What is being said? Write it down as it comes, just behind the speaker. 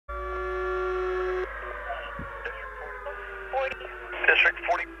District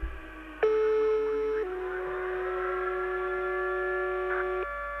 40.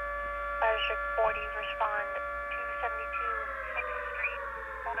 District 40, respond 272 6th Street,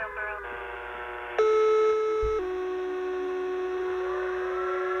 Coaldale Borough.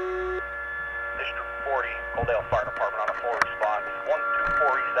 District 40, Coaldale Fire Department on a 4 response.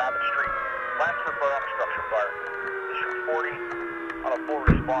 124 East Abbott Street. Lansford Borough on a structure fire. District 40 on a 4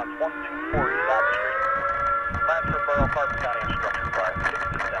 response. 124 East Abbott Street. Lansford Borough, Carver County on structure fire.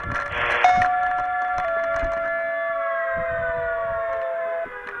 67.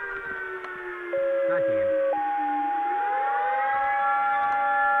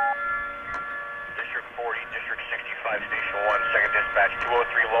 District 40, District 65, Station 1, second dispatch,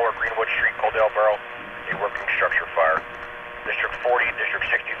 203 Lower Greenwood Street, Coaldale Borough, a working structure fire. District 40, District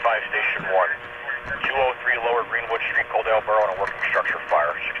 65, Station 1, 203 Lower Greenwood Street, Coaldale Borough, and a working structure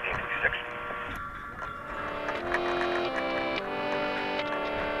fire, 1656.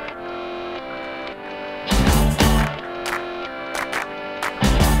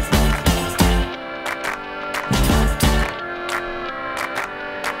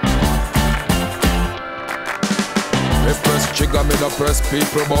 Me press trigger, me no press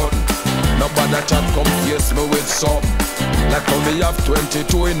people button. Nobody chat come face me with something. Like how me have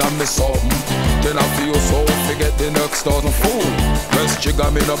 22 in a me something. Then I feel so forget the next 1,000 fool. Press trigger,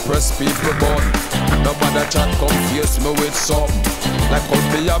 me no press people button. Nobody chat come face me with something. Like how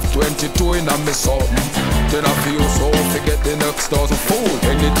me have 22 in a me something. Then I feel so forget the next 1,000 fool.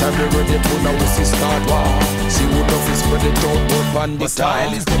 Anytime you ready, put a whistle start war. See who love is spread it out, up on the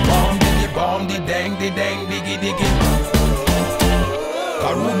style is the bomb, the dang, diggy diggy.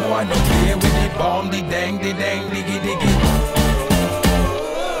 A room one no play with the bomb, the dang, diggy diggy.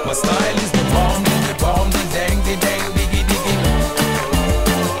 My style is the bomb, the dang, diggy diggy.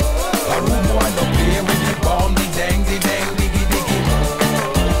 A room one no play with the bomb, the dang, diggy diggy.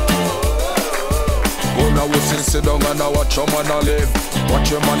 Go now we sit down and now watch your man a live. Watch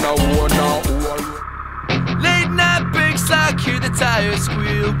your man a war now. Late night breaks, I hear the tires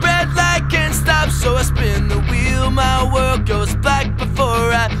squeal. Red light can't stop, so I spin the wheel. My world goes black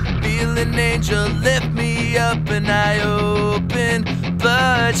before I feel an angel lift me up, and I open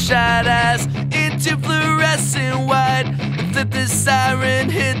bloodshot eyes into fluorescent white. Flip the siren,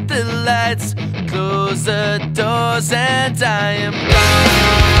 hit the lights, close the doors, and I am gone.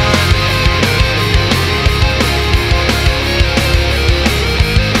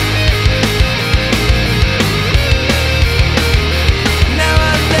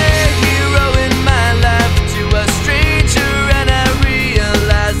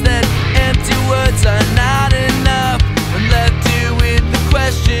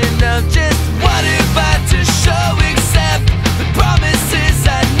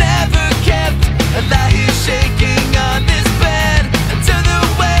 Shaking on this bed until the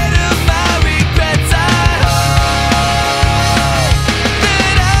weight of my regrets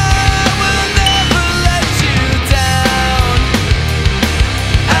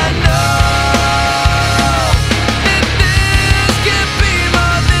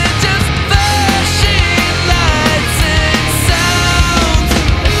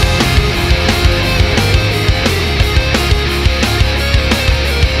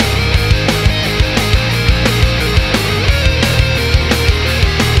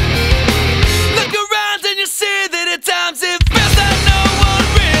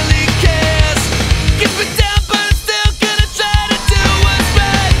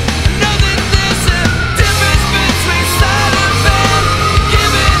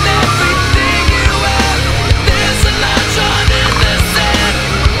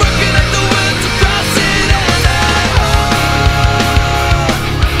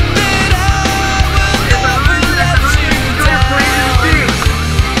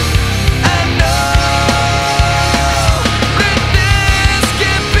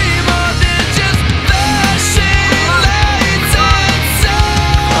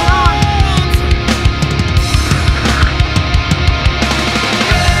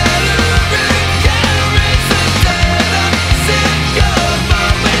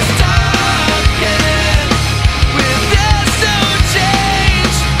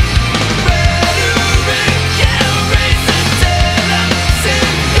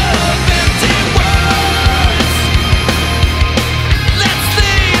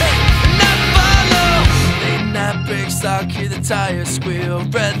tires squeal.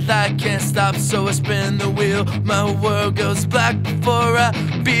 Red light can't stop, so I spin the wheel. My world goes black before I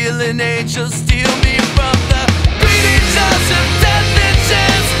feel an angel steal me from the bleeding jaws of death and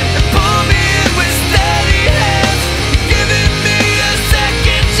chance and pull me in with steady hands, giving me a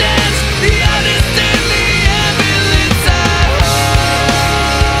second chance. The honest and the ambulance I hold.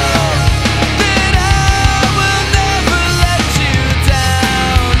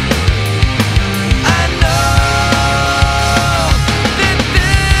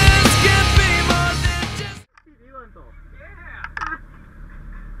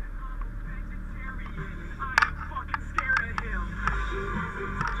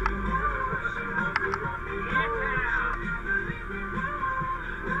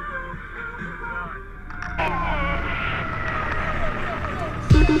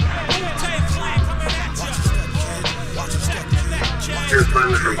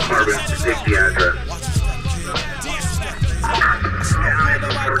 take the address.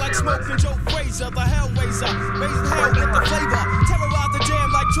 Like smoking Joe Frazier, the Hellraiser, raising hell with the flavor, terrorize the jam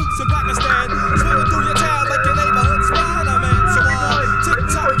like troops in Pakistan, swinging through your town like your neighborhood Spider-Man. So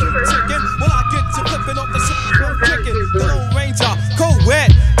tick-tock, keep ticking, when I get you flipping off the chicken, the Lone Ranger, cold, wet,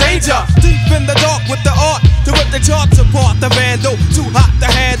 danger, deep in the dark with the art to rip the charts apart. The vandal, too hot to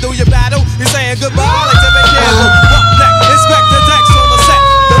handle your battle. You're saying goodbye like Seven Candle. Rock neck, Inspector Dex on the set.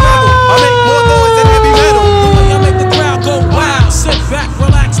 The rebel, I make more noise than heavy metal. The way I make the crowd go wild. Sit back,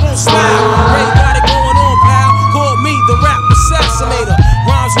 relax, won't smile. Ray got it going on, pal. Call me the rap assassinator.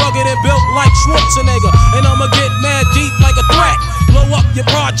 Rhymes rugged and built like Schwarzenegger, and I'ma get mad deep like a threat. Blow up your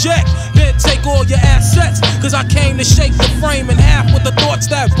project, then take all your assets. Cause I came to shake the frame in half with the thoughts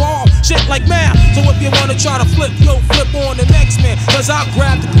that bomb shit like math. So if you wanna try to flip, yo, flip on the next man. Cause I'll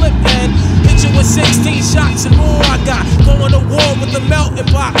grab the clip and hit you with 16 shots and more. I got going to war with the melting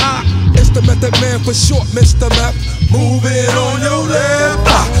pot. It's the Method Man for short, Mr. Map. Move it on your left.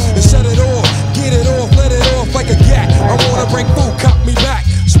 And set it off, get it off, let it off like a gat. I wanna bring food, cop me back.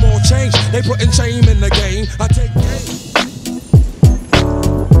 Small change, they putting shame in the game. I take game.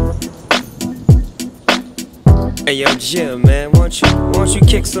 Hey yo, Jim, man, why don't you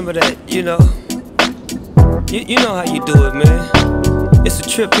kick some of that, you know? You know how you do it, man. It's a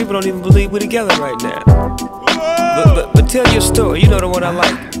trip, people don't even believe we're together right now. But tell your story, you know the one I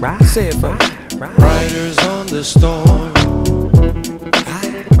like. Say it for me. Riders on the storm.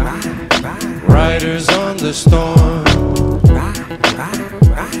 Riders on the storm.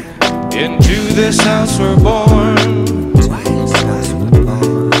 Into this house we're born.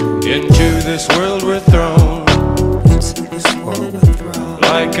 Into this world we're thrown.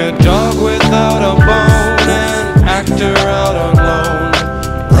 Like a dog without a bone, an actor out on loan.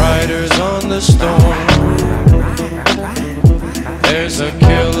 Riders on the storm. There's a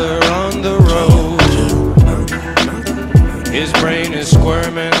killer on the road. His brain is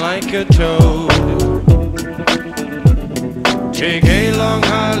squirming like a toad. Take a long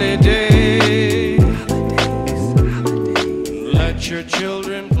holiday. Let your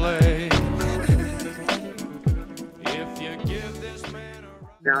children play. If you give this man a...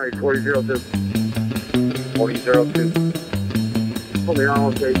 County 4002. 4002. Put me on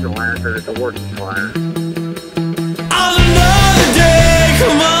location, Lancer. It's a working fire. On another day,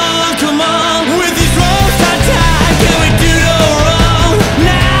 come on, with these ropes tied, can we do no wrong?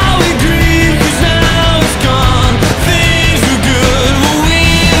 Now we grieve, 'cause now it's gone. Things were good, but we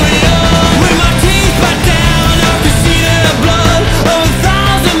were young. With my teeth bite down, I could see the blood of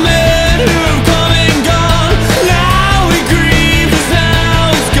 1,000 men who have come and gone. Now we grieve, 'cause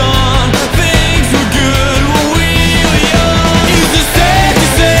now it's gone. Things were good, but we were young. Used to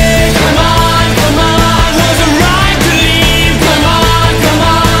say, come on, was it right to leave? Come on,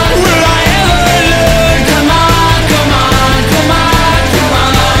 will I ever learn? Come on, come on.